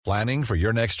Planning for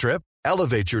your next trip?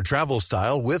 Elevate your travel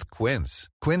style with Quince.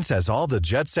 Quince has all the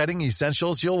jet-setting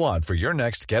essentials you'll want for your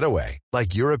next getaway,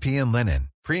 like European linen,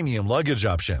 premium luggage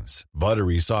options,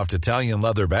 buttery soft Italian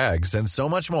leather bags, and so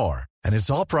much more. And it's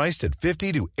all priced at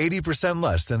 50 to 80%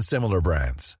 less than similar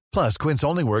brands. Plus, Quince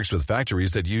only works with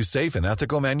factories that use safe and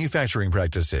ethical manufacturing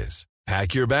practices.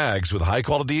 Pack your bags with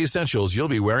high-quality essentials you'll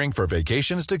be wearing for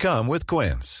vacations to come with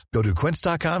Quince. Go to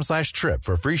quince.com/trip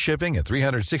for free shipping and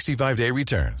 365-day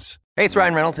returns. Hey, it's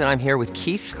Ryan Reynolds, and I'm here with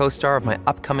Keith, co-star of my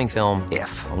upcoming film,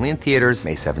 If, only in theaters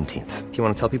May 17th. Do you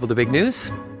want to tell people the big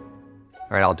news?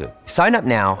 All right, I'll do it. Sign up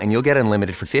now and you'll get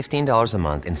unlimited for $15 a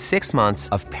month and 6 months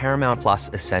of Paramount Plus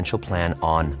Essential Plan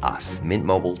on us.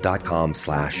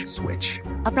 MintMobile.com/switch.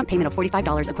 Upfront payment of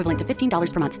 $45 equivalent to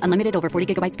 $15 per month. Unlimited over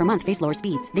 40 gigabytes per month. Face lower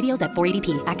speeds. Videos at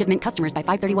 480p. Active Mint customers by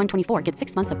 531.24 get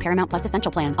 6 months of Paramount Plus Essential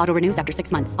Plan. Auto renews after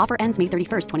 6 months. Offer ends May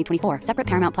 31st, 2024. Separate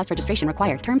Paramount Plus registration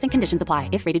required. Terms and conditions apply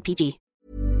if rated PG.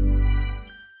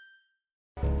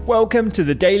 Welcome to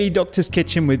the Daily Doctor's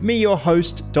Kitchen with me, your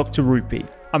host, Dr. Rupi.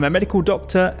 I'm a medical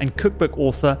doctor and cookbook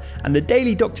author, and the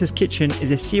Daily Doctor's Kitchen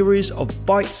is a series of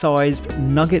bite-sized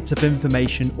nuggets of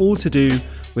information all to do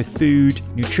with food,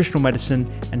 nutritional medicine,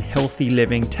 and healthy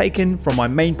living, taken from my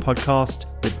main podcast,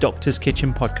 the Doctor's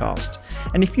Kitchen Podcast.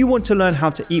 And if you want to learn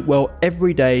how to eat well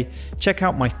every day, check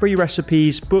out my free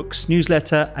recipes, books,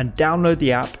 newsletter, and download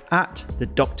the app at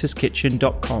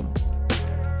thedoctorskitchen.com.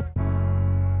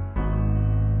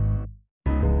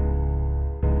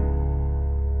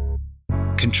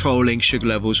 Controlling sugar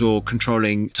levels or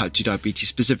controlling type 2 diabetes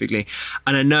specifically.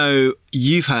 And I know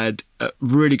you've had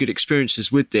really good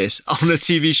experiences with this on a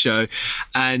TV show,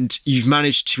 and you've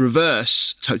managed to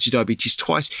reverse type 2 diabetes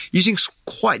twice using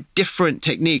quite different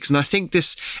techniques. And I think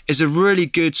this is a really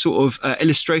good sort of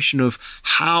illustration of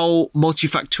how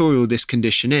multifactorial this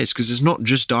condition is, because it's not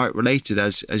just diet related,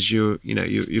 as you're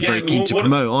very keen to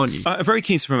promote, aren't you? I'm very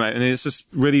keen to promote, and this is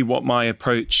really what my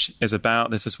approach is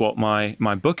about. This is what my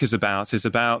book is about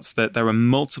that there are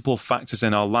multiple factors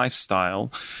in our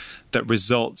lifestyle that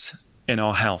result in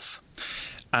our health.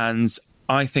 And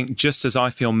I think, just as I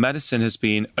feel medicine has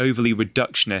been overly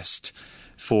reductionist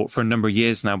for a number of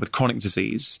years now with chronic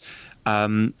disease,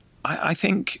 I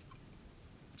think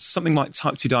something like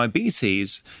type 2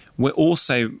 diabetes, we're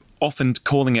also often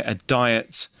calling it a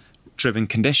diet-driven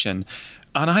condition.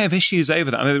 And I have issues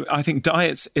over that. I think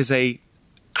diet is a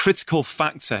critical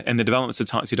factor in the development of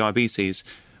type 2 diabetes,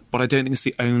 but I don't think it's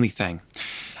the only thing.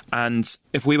 And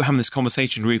if we were having this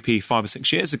conversation, Rupi, 5 or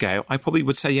 6 years ago, I probably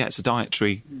would say, yeah, it's a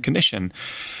dietary condition.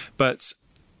 But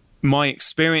my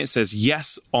experiences,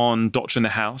 yes, on Doctor in the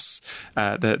House,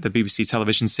 the BBC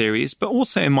television series, but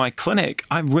also in my clinic,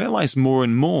 I've realized more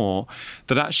and more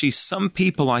that actually some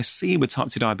people I see with type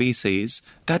 2 diabetes,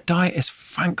 their diet is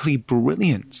frankly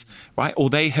brilliant, right? Or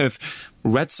they have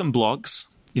read some blogs.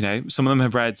 You know, some of them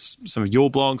have read some of your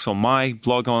blogs or my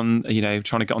blog on,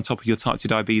 trying to get on top of your type 2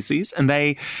 diabetes, and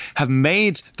they have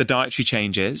made the dietary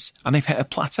changes and they've hit a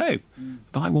plateau.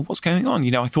 They're like, well, what's going on?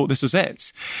 I thought this was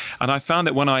it. And I found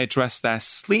that when I address their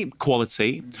sleep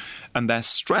quality and their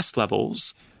stress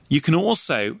levels, you can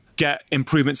also get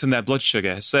improvements in their blood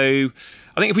sugar. So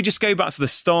I think if we just go back to the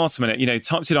start a minute,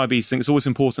 type 2 diabetes, I think it's always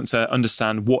important to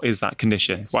understand what is that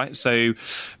condition, right? So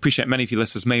appreciate many of your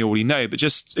listeners may already know, but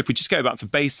if we just go back to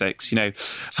basics,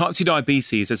 type 2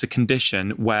 diabetes is a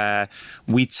condition where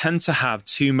we tend to have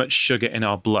too much sugar in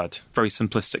our blood, very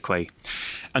simplistically.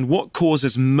 And what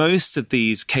causes most of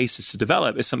these cases to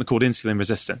develop is something called insulin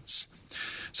resistance.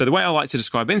 So the way I like to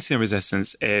describe insulin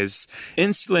resistance is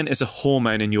insulin is a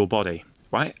hormone in your body,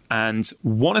 right? And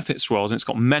one of its roles, and it's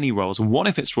got many roles, and one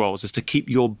of its roles is to keep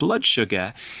your blood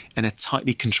sugar in a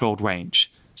tightly controlled range.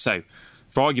 So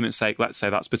for argument's sake, let's say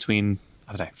that's between,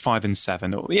 5 and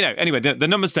 7, or, anyway, the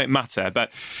numbers don't matter, but,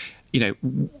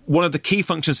 one of the key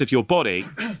functions of your body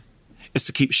is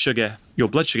to keep your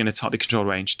blood sugar in a tightly controlled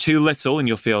range. Too little and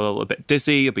you'll feel a little bit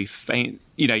dizzy, you'll be faint,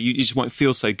 you just won't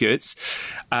feel so good.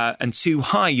 And too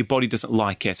high, your body doesn't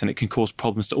like it, and it can cause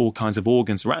problems to all kinds of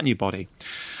organs around your body.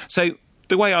 So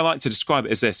the way I like to describe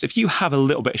it is this: if you have a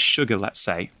little bit of sugar, let's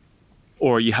say,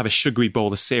 or you have a sugary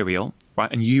bowl of cereal,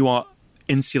 right, and you are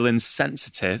insulin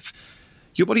sensitive,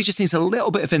 your body just needs a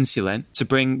little bit of insulin to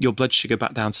bring your blood sugar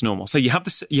back down to normal. So you have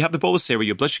the bowl of cereal,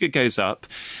 your blood sugar goes up,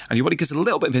 and your body gets a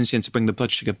little bit of insulin to bring the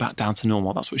blood sugar back down to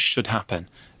normal. That's what should happen,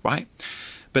 right?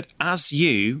 But as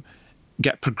you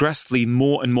get progressively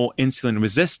more and more insulin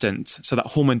resistant, so that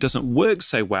hormone doesn't work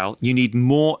so well, you need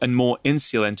more and more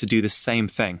insulin to do the same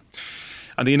thing.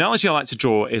 And the analogy I like to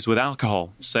draw is with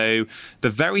alcohol. So the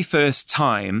very first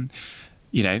time,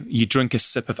 you drink a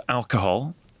sip of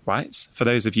alcohol, right, for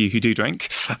those of you who do drink,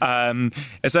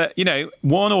 is that,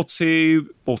 1 or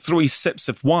 2 or 3 sips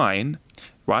of wine,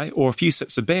 right, or a few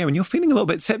sips of beer, and you're feeling a little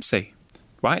bit tipsy,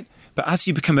 right? But as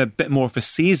you become a bit more of a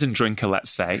seasoned drinker,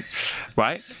 let's say,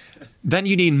 right, then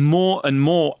you need more and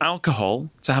more alcohol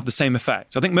to have the same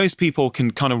effect. I think most people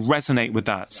can kind of resonate with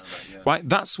that, right?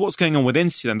 That's what's going on with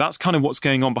insulin. That's kind of what's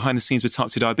going on behind the scenes with type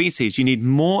 2 diabetes. You need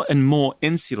more and more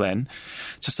insulin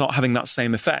to start having that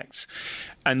same effect.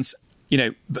 And,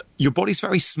 your body's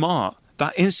very smart.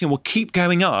 That insulin will keep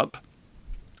going up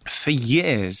for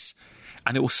years,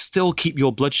 and it will still keep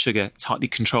your blood sugar tightly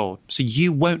controlled. So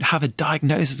you won't have a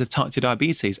diagnosis of type 2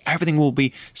 diabetes. Everything will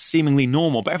be seemingly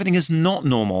normal, but everything is not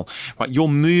normal, right? You're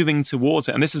moving towards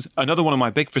it. And this is another one of my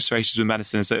big frustrations with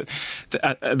medicine, is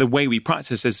that the way we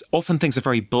practice is often things are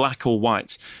very black or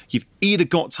white. You've either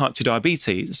got type 2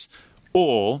 diabetes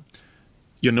or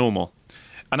you're normal.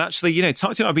 And actually,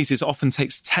 type 2 diabetes often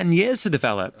takes 10 years to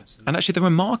develop. Absolutely. And actually, there are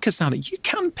markers now that you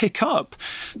can pick up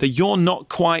that you're not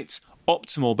quite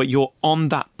optimal, but you're on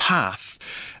that path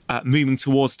moving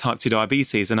towards type 2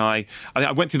 diabetes. And I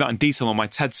went through that in detail on my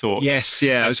TED Talk. Yes,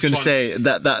 yeah. I was going to say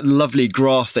that lovely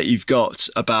graph that you've got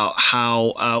about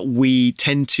how we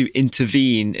tend to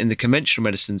intervene in the conventional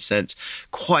medicine sense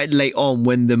quite late on,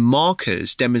 when the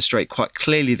markers demonstrate quite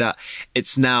clearly that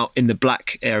it's now in the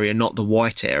black area, not the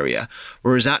white area.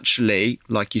 Whereas actually,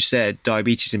 like you said,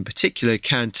 diabetes in particular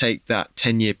can take that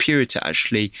 10-year period to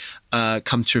actually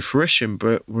come to fruition.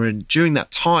 But during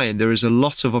that time, there is a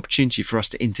lot of opportunity for us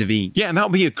to intervene. Yeah, and that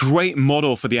would be a great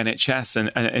model for the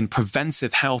NHS and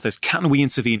preventive health, is can we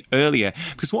intervene earlier?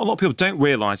 Because what a lot of people don't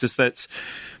realise is that,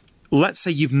 let's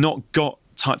say you've not got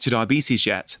type 2 diabetes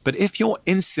yet, but if your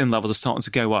insulin levels are starting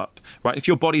to go up, right, if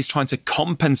your body's trying to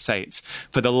compensate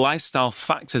for the lifestyle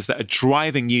factors that are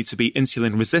driving you to be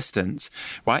insulin resistant,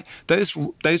 right,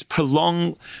 those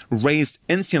prolonged raised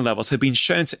insulin levels have been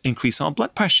shown to increase our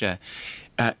blood pressure,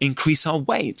 increase our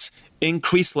weight,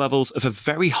 increase levels of a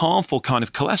very harmful kind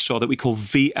of cholesterol that we call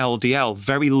VLDL,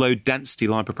 very low density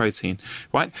lipoprotein,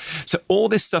 right? So all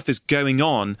this stuff is going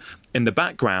on in the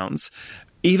background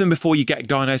even before you get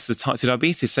diagnosed as type 2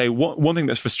 diabetes. So one thing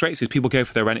that frustrates is people go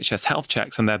for their NHS health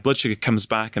checks and their blood sugar comes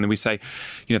back, and then we say,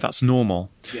 that's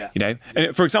normal. Yeah.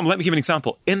 And for example, let me give you an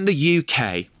example. In the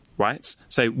UK, right?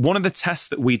 So one of the tests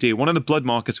that we do, one of the blood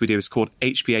markers we do is called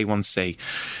HbA1c,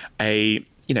 a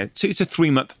 2 to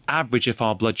 3 month average of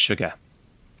our blood sugar.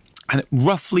 And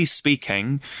roughly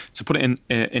speaking, to put it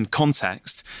in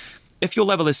context, if your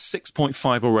level is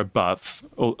 6.5 or above,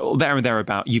 or there and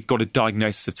thereabout, you've got a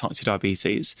diagnosis of type 2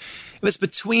 diabetes. If it's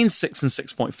between 6 and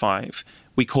 6.5,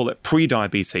 we call it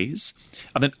pre-diabetes.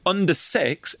 And then under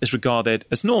 6 is regarded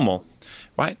as normal,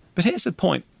 right? But here's the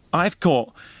point. I've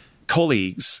got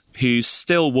colleagues who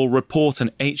still will report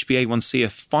an HbA1c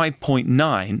of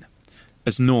 5.9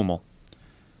 as normal.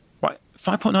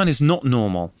 5.9 is not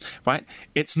normal, right?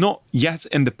 It's not yet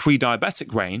in the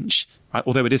pre-diabetic range, right?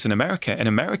 Although it is in America. In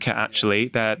America, actually,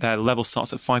 their level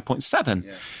starts at 5.7.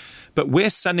 Yeah. But we're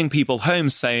sending people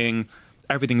home saying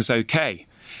everything's okay.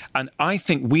 And I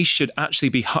think we should actually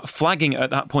be flagging at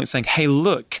that point saying, hey,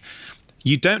 look,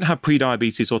 you don't have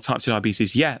pre-diabetes or type 2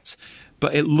 diabetes yet,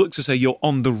 but it looks as though you're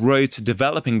on the road to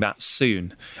developing that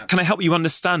soon. Can I help you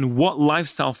understand what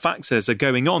lifestyle factors are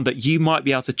going on that you might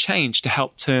be able to change to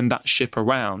help turn that ship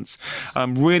around?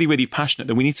 I'm really, really passionate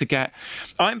that we need to get...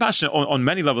 I'm passionate on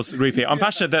many levels, Rupi. I'm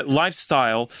passionate that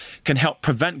lifestyle can help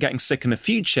prevent getting sick in the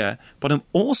future, but I'm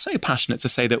also passionate to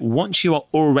say that once you are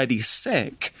already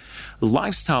sick,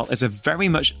 lifestyle is a very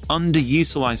much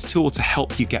underutilized tool to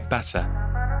help you get better.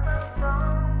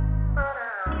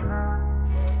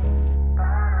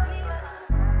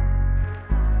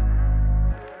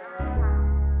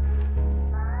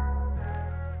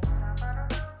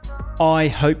 I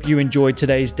hope you enjoyed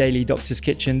today's Daily Doctor's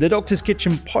Kitchen. The Doctor's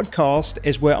Kitchen podcast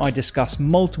is where I discuss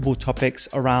multiple topics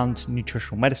around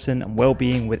nutritional medicine and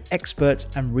well-being with experts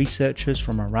and researchers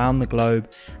from around the globe.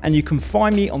 And you can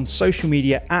find me on social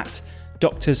media at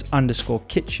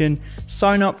doctors_kitchen.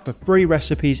 Sign up for free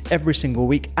recipes every single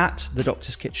week at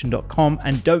thedoctorskitchen.com.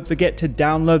 And don't forget to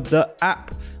download the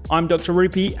app. I'm Dr.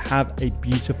 Rupi. Have a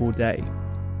beautiful day.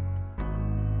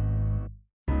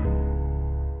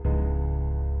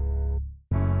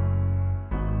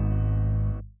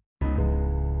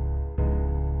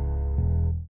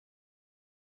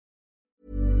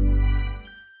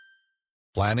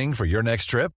 Planning for your next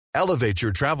trip? Elevate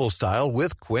your travel style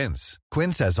with Quince.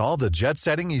 Quince has all the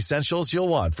jet-setting essentials you'll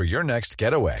want for your next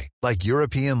getaway, like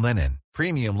European linen,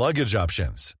 premium luggage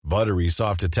options, buttery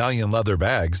soft Italian leather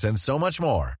bags, and so much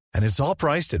more. And it's all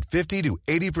priced at 50 to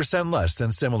 80% less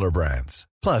than similar brands.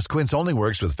 Plus, Quince only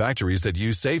works with factories that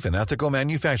use safe and ethical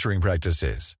manufacturing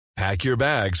practices. Pack your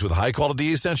bags with high-quality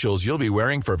essentials you'll be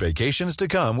wearing for vacations to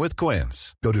come with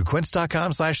Quince. Go to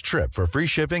quince.com/trip for free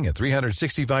shipping and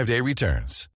 365-day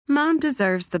returns. Mom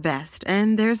deserves the best,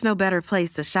 and there's no better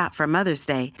place to shop for Mother's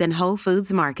Day than Whole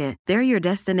Foods Market. They're your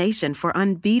destination for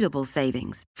unbeatable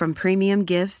savings, from premium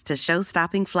gifts to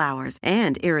show-stopping flowers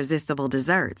and irresistible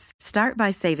desserts. Start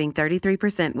by saving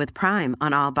 33% with Prime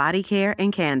on all body care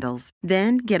and candles.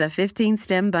 Then get a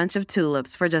 15-stem bunch of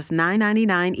tulips for just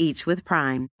 $9.99 each with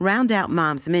Prime. Round out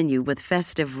Mom's menu with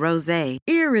festive rosé,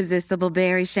 irresistible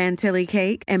berry chantilly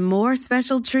cake, and more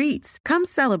special treats. Come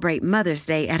celebrate Mother's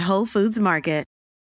Day at Whole Foods Market.